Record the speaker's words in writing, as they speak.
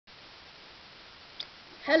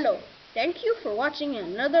Hello, thank you for watching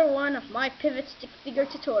another one of my pivot stick figure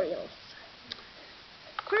tutorials.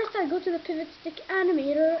 First I'll go to the pivot stick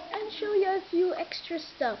animator and show you a few extra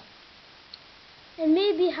stuff. And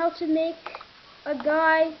maybe how to make a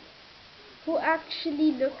guy who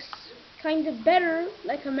actually looks kind of better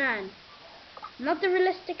like a man. Not the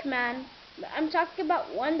realistic man, but I'm talking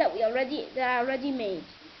about one that I already made.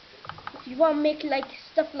 If you want to make like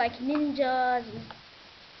stuff like ninjas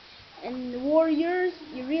and warriors,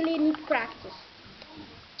 you really need practice.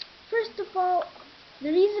 First of all, the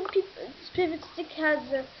reason this pivot stick has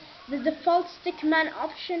the default stickman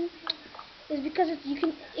option is because you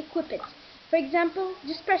can equip it. For example,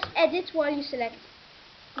 just press edit while you select.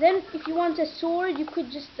 Then if you want a sword, you could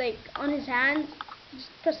just like on his hand, just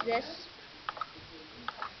press this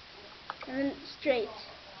and then straight.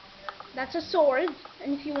 That's a sword.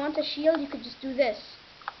 And if you want a shield, you could just do this.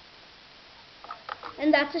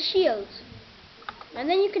 And that's a shield. And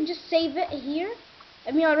then you can just save it here.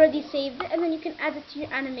 I mean, I already saved it, and then you can add it to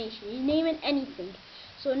your animation. You name it anything.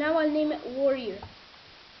 So now I'll name it warrior.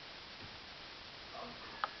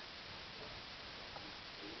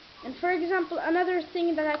 And for example, another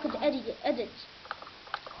thing that I could edit.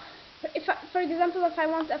 For example, if I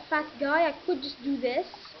want a fat guy, I could just do this,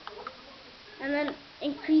 and then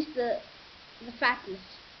increase the fatness,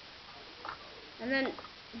 and then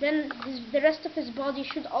the rest of his body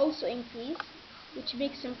should also increase, which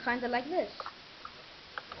makes him kind of like this.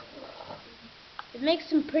 It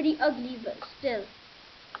makes him pretty ugly, but still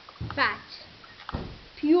fat,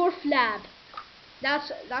 pure flab.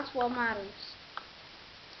 That's what matters.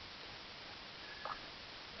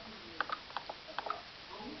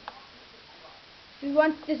 If we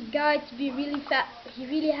want this guy to be really fat, he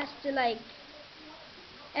really has to like,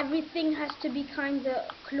 everything has to be kinda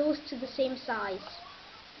close to the same size.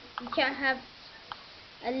 You can't have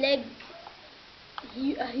a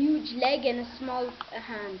huge leg and a small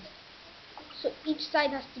hand. So each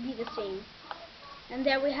side has to be the same. And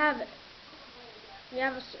there we have it. We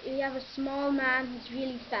have a small man who's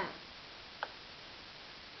really fat.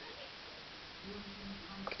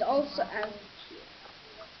 You could also add.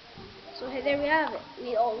 So there we have it.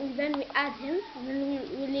 Then we add him, and then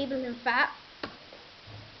we label him fat,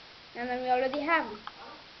 and then we already have him.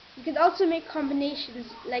 You could also make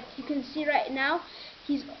combinations, like you can see right now,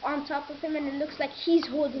 he's on top of him, and it looks like he's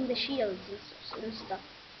holding the shields and stuff.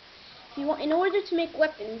 If you want, in order to make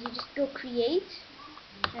weapons, you just go create,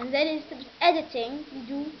 and then instead of editing, you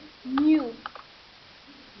do new.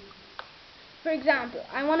 For example,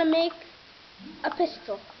 I want to make a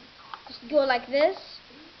pistol. Just go like this.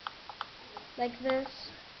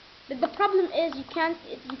 But the problem is you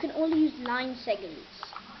can only use 9 segments.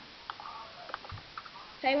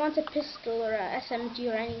 If I want a pistol or a SMG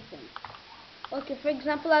or anything. Okay, for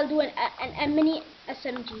example, I'll do a mini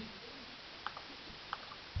SMG.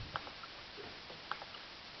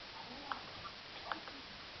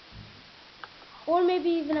 Or maybe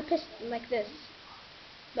even a pistol like this.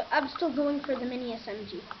 But I'm still going for the mini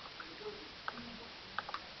SMG.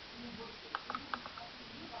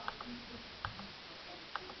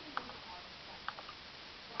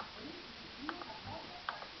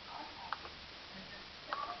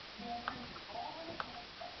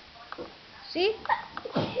 See?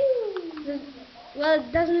 Well,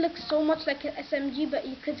 it doesn't look so much like an SMG, but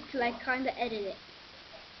you could like kinda edit it.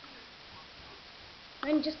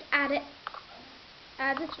 Then just add it.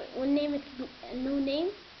 We'll name it no name,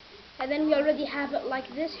 and then we already have it like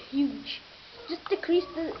this, huge. Just decrease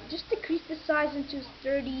the size into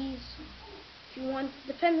 30s if you want.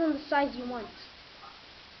 Depends on the size you want.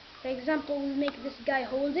 For example, we'll make this guy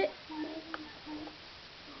hold it.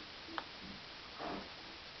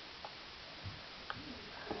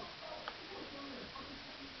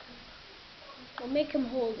 We'll make him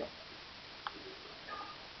hold it.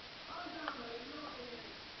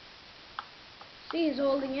 See, he's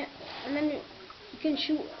holding it, and then you can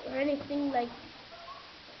shoot or anything, like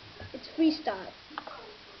it's freestyle.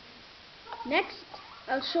 Next,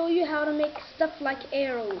 I'll show you how to make stuff like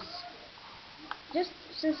arrows. Just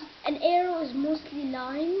since an arrow is mostly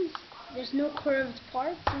lines, there's no curved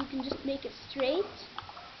part, so you can just make it straight,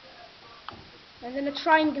 and then a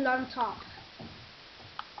triangle on top.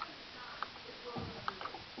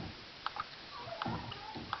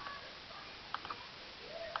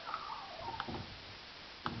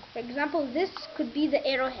 For example, this could be the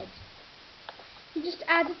arrowhead. You just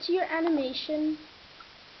add it to your animation,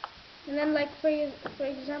 and then like for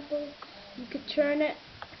example, you could turn it.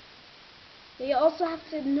 But you also have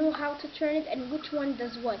to know how to turn it and which one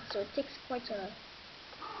does what, so it takes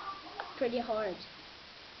pretty hard.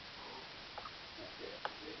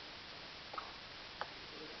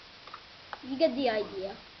 you get the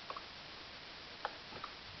idea.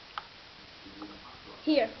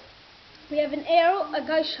 Here, we have an arrow, a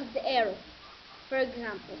guy shot the arrow, for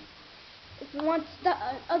example. If you want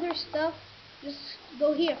other stuff, just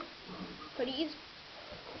go here. Pretty easy.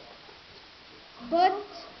 But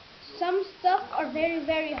some stuff are very,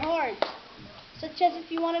 very hard. Such as if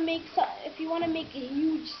you want to make a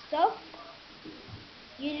huge stuff,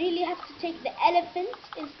 you really have to take the elephant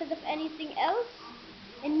instead of anything else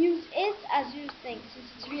and use it as your thing, since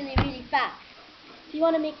it's really, really fast. If you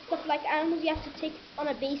want to make stuff like animals, you have to take it on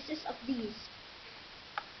a basis of these.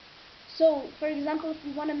 So, for example, if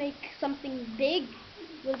you want to make something big,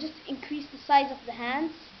 we'll just increase the size of the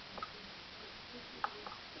hands.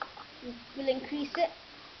 We'll increase it.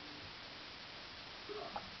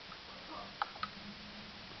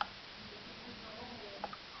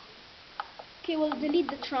 Okay, we'll delete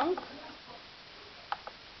the trunk.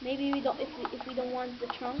 Maybe we don't. If we don't want the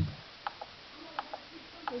trunk,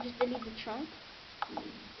 we'll just delete the trunk.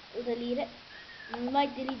 We'll delete it. And we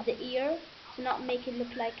might delete the ear to not make it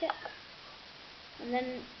look like it. And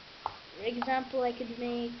then, for example, I could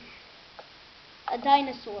make a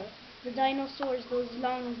dinosaur. The dinosaurs, those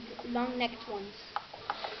long-necked ones.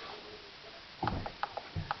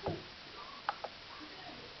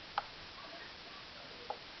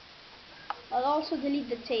 I'll also delete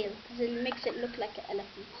the tail because it makes it look like an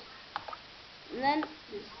elephant. And then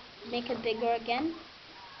make it bigger again.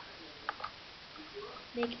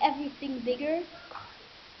 Make everything bigger.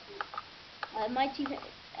 I'll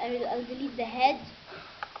delete the head.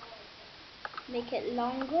 Make it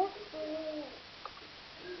longer.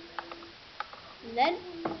 And then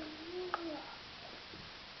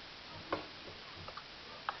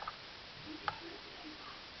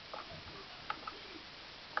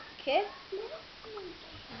okay.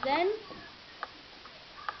 Then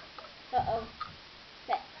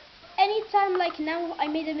anytime like now I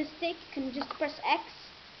made a mistake, you can just press X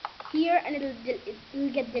here and it'll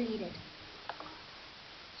get deleted.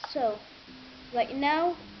 So right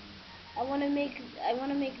now I want to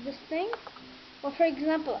make this thing. Well, for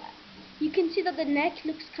example, you can see that the neck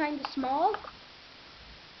looks kind of small,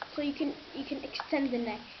 so you can extend the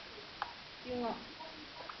neck if you want.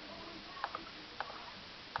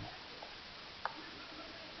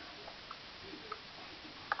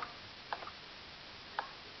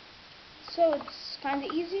 So it's kind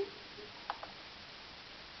of easy.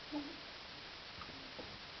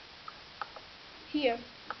 Here,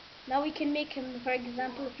 now we can make him, for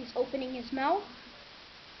example, if he's opening his mouth,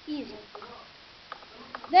 easy.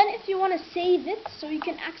 Then if you want to save it so you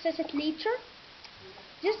can access it later,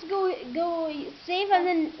 just go save and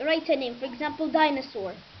then write a name, for example,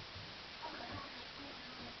 dinosaur.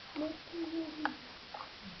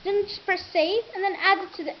 Then just press save and then add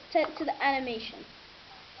it to the animation.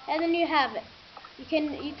 And then you have it. You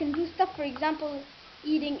can do stuff, for example,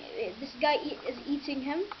 eating. This guy is eating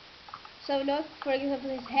him. So look, for example,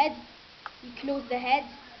 his head. You close the head.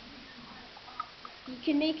 You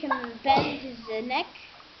can make him bend his neck,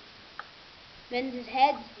 bend his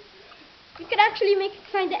head. You can actually make it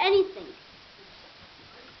kind of anything.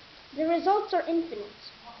 The results are infinite.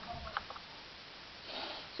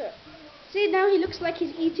 So, see, now he looks like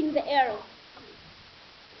he's eating the arrow.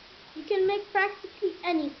 You can make practically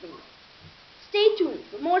anything. Stay tuned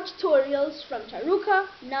for more tutorials from Taruka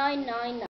 999.